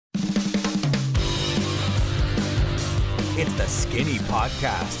It's the Skinny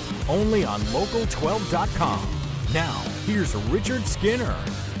Podcast, only on Local12.com. Now, here's Richard Skinner.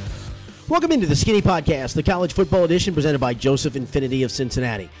 Welcome into the Skinny Podcast, the college football edition presented by Joseph Infinity of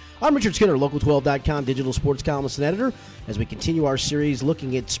Cincinnati. I'm Richard Skinner, Local12.com digital sports columnist and editor. As we continue our series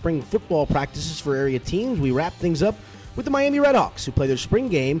looking at spring football practices for area teams, we wrap things up with the Miami Redhawks, who play their spring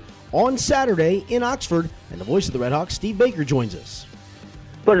game on Saturday in Oxford. And the voice of the Redhawks, Steve Baker, joins us.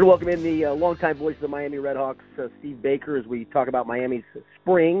 Pleasure to welcome in the longtime voice of the Miami Redhawks, Steve Baker, as we talk about Miami's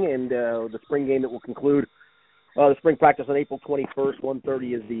spring and the spring game that will conclude the spring practice on April 21st.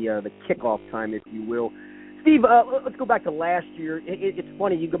 1:30 is the kickoff time, if you will. Steve, let's go back to last year. It's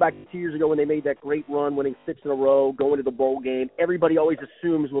funny, you go back to 2 years ago when they made that great run, winning 6 in a row, going to the bowl game. Everybody always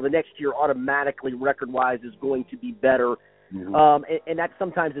assumes, well, the next year automatically, record-wise, is going to be better. Mm-hmm. And that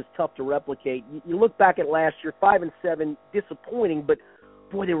sometimes is tough to replicate. You look back at last year, 5-7, disappointing, but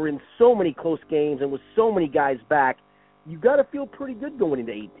boy, they were in so many close games and with so many guys back. You got to feel pretty good going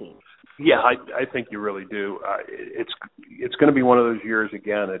into 18. Yeah, I think you really do. It's going to be one of those years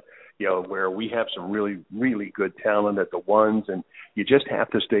again, where we have some really, really good talent at the ones, and you just have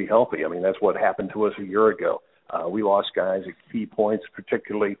to stay healthy. I mean, that's what happened to us a year ago. We lost guys at key points,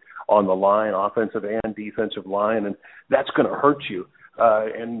 particularly on the line, offensive and defensive line, and that's going to hurt you.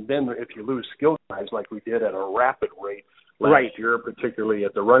 And then if you lose skill guys like we did at a rapid rate last year, particularly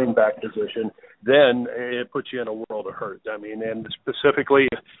at the running back position, then it puts you in a world of hurt. I mean, and specifically,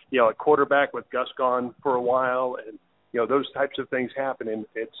 a quarterback with Gus gone for a while, and those types of things happen, and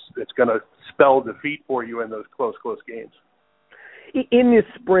it's going to spell defeat for you in those close games. In this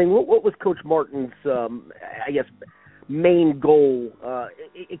spring, what was Coach Martin's, main goal?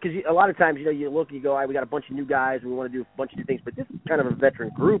 Because a lot of times, you look and you go, all right, we got a bunch of new guys, and we want to do a bunch of new things, but this is kind of a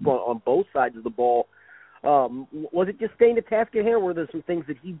veteran group on both sides of the ball. Was it just staying to task at hand, or were there some things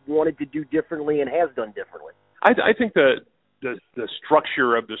that he wanted to do differently and has done differently? I think the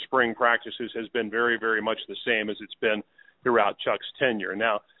structure of the spring practices has been very, very much the same as it's been throughout Chuck's tenure.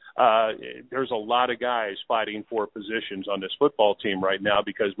 Now, there's a lot of guys fighting for positions on this football team right now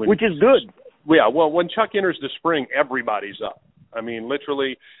because which is good. Yeah, well, when Chuck enters the spring, everybody's up. I mean,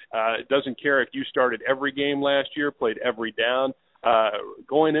 literally, it doesn't care if you started every game last year, played every down.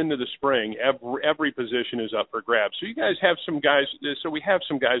 Going into the spring, every position is up for grabs. So you guys have some guys. So we have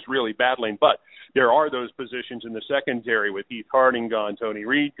some guys really battling, but there are those positions in the secondary with Heath Harding gone, Tony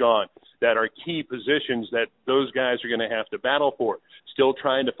Reed gone, that are key positions that those guys are going to have to battle for. Still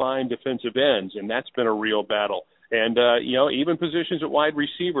trying to find defensive ends, and that's been a real battle. And even positions at wide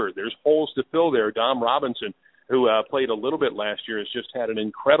receiver, there's holes to fill there. Dom Robinson, who played a little bit last year, has just had an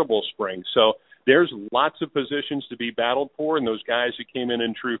incredible spring. So there's lots of positions to be battled for, and those guys who came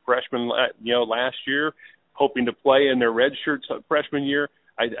in true freshmen, last year, hoping to play in their redshirt freshman year,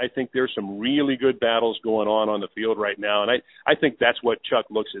 I think there's some really good battles going on the field right now, and I think that's what Chuck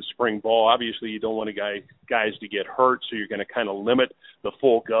looks at spring ball. Obviously, you don't want guys to get hurt, so you're going to kind of limit the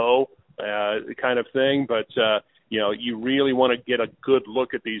full go kind of thing, but you really want to get a good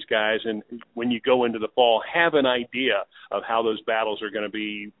look at these guys, and when you go into the fall, have an idea of how those battles are going to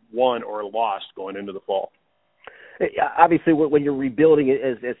be won or lost going into the fall. Obviously, when you're rebuilding it,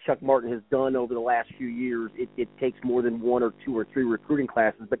 as Chuck Martin has done over the last few years, it takes more than 1 or 2 or 3 recruiting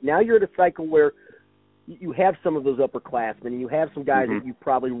classes. But now you're at a cycle where you have some of those upperclassmen, and you have some guys that you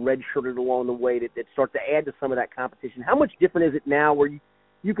probably redshirted along the way that start to add to some of that competition. How much different is it now where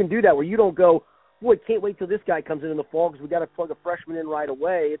you can do that, where you don't go, boy, can't wait till this guy comes in the fall because we got to plug a freshman in right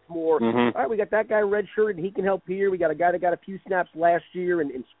away. It's more, all right, we got that guy redshirted, and he can help here. We got a guy that got a few snaps last year,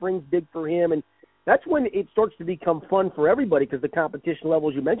 and spring's big for him. And that's when it starts to become fun for everybody because the competition level,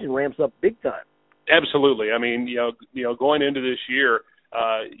 as you mentioned, ramps up big time. Absolutely. I mean, going into this year,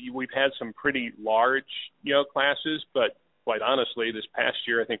 we've had some pretty large, classes, but quite honestly, this past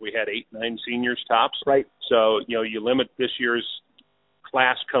year, I think we had 8-9 seniors tops. Right. So, you limit this year's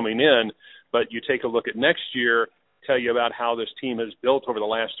class coming in, but you take a look at next year, tell you about how this team has built over the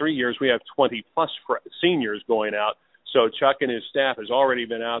last 3 years. We have 20-plus seniors going out. So Chuck and his staff has already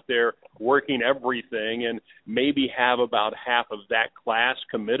been out there working everything and maybe have about half of that class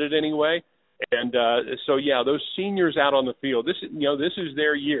committed anyway. And those seniors out on the field, this is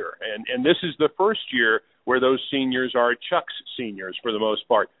their year. And this is the first year where those seniors are Chuck's seniors for the most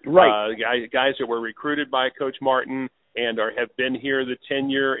part. Right. Guys that were recruited by Coach Martin and have been here the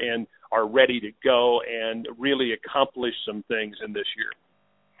tenure and are ready to go and really accomplish some things in this year.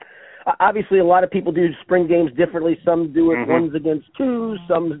 Obviously, a lot of people do spring games differently. Some do it ones against twos.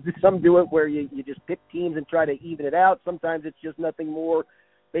 Some do it where you just pick teams and try to even it out. Sometimes it's just nothing more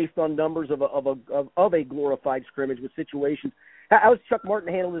based on numbers of a glorified scrimmage with situations. How does Chuck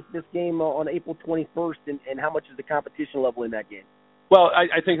Martin handle this game on April 21st, and how much is the competition level in that game? Well,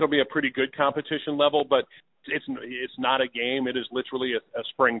 I think it'll be a pretty good competition level, but it's not a game. It is literally a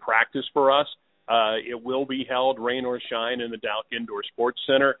spring practice for us. It will be held, rain or shine, in the Dauch Indoor Sports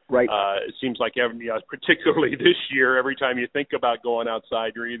Center. Right. It seems like, particularly this year, every time you think about going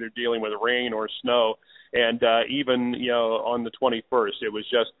outside, you're either dealing with rain or snow. And even on the 21st, it was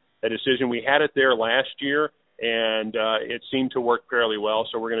just a decision. We had it there last year, and it seemed to work fairly well.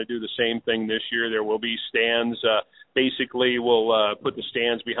 So we're going to do the same thing this year. There will be stands. Basically, we'll put the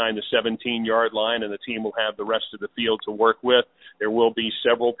stands behind the 17-yard line, and the team will have the rest of the field to work with. There will be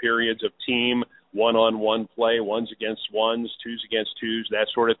several periods of team one-on-one play, ones against ones, twos against twos, that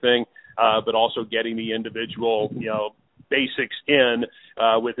sort of thing, but also getting the individual, basics in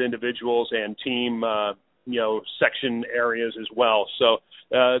with individuals and team, section areas as well. So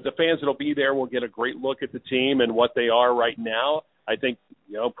the fans that'll be there will get a great look at the team and what they are right now. I think,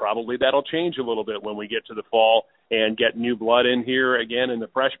 probably that'll change a little bit when we get to the fall and get new blood in here again in the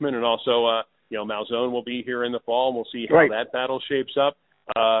freshmen, and also, Malzone will be here in the fall, and we'll see how that battle shapes up.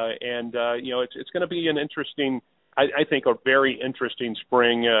 It's going to be an interesting, I think, a very interesting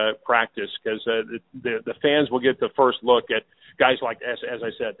spring practice, because the fans will get the first look at guys like, as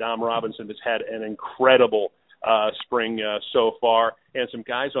I said, Dom Robinson has had an incredible spring so far, and some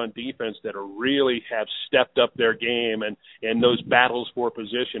guys on defense that really have stepped up their game, and those battles for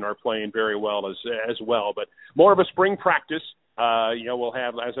position are playing very well as well. But more of a spring practice. We'll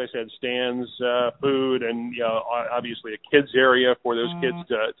have, as I said, stands, food, and obviously a kids area for those kids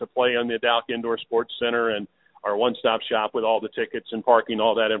to play on the Dauch Indoor Sports Center, and our one-stop shop with all the tickets and parking.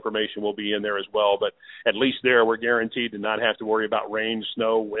 All that information will be in there as well. But at least there, we're guaranteed to not have to worry about rain,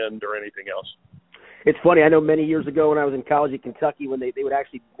 snow, wind, or anything else. It's funny. I know many years ago when I was in college at Kentucky, when they would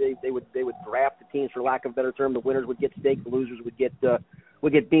actually they would draft the teams, for lack of a better term. The winners would get steak, the losers would get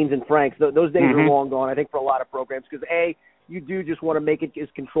beans and franks. Those days are long gone, I think, for a lot of programs, because you do just want to make it as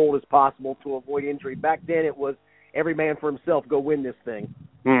controlled as possible to avoid injury. Back then, it was every man for himself, go win this thing.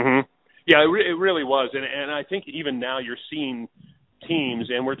 Mm-hmm. Yeah, it really was, and I think even now you're seeing teams,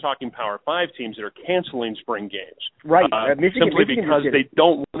 and we're talking Power 5 teams, that are canceling spring games. Right. Simply because they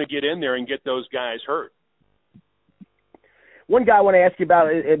don't want to get in there and get those guys hurt. One guy I want to ask you about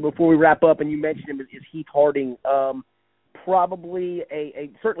before we wrap up, and you mentioned him, is Heath Harding. Probably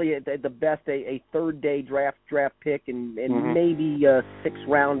certainly at the best a third-day draft pick, and maybe sixth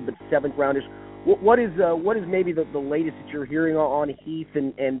round, but seventh rounders. What is maybe the latest that you're hearing on Heath,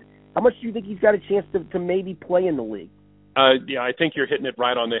 and how much do you think he's got a chance to maybe play in the league? I think you're hitting it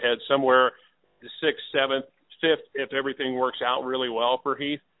right on the head. Somewhere the 6th, 7th, 5th, if everything works out really well for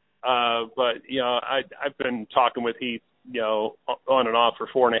Heath. But I've been talking with Heath, on and off for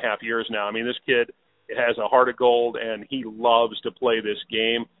 4.5 years now. I mean, this kid has a heart of gold, and he loves to play this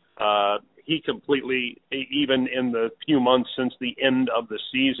game. He completely, even in the few months since the end of the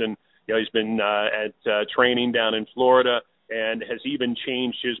season, he's been at training down in Florida, and has even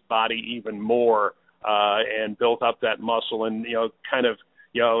changed his body even more and built up that muscle. And,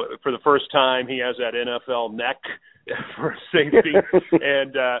 for the first time, he has that NFL neck for safety.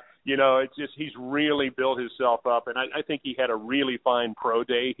 And, it's just he's really built himself up. And I think he had a really fine pro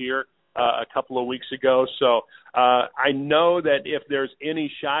day here a couple of weeks ago. So I know that if there's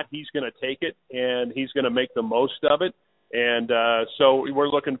any shot, he's going to take it, and he's going to make the most of it. And so we're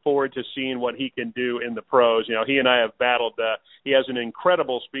looking forward to seeing what he can do in the pros. He and I have battled. He has an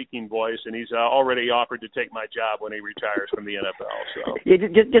incredible speaking voice, and he's already offered to take my job when he retires from the NFL. So yeah,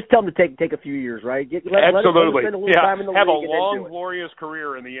 just tell him to take a few years, right? Absolutely. Let him time in the have league, a long, glorious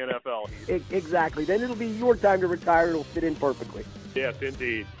career in the NFL. Exactly. Then it'll be your time to retire. It'll fit in perfectly. Yes,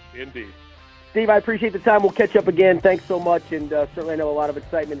 indeed. Steve, I appreciate the time. We'll catch up again. Thanks so much, and certainly I know a lot of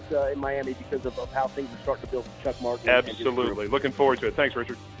excitement in Miami because of how things are starting to build for Chuck Martin. Absolutely. Looking forward to it. Thanks,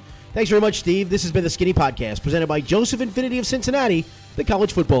 Richard. Thanks very much, Steve. This has been the Skinny Podcast, presented by Joseph Infinity of Cincinnati, the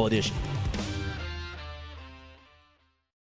College Football Edition.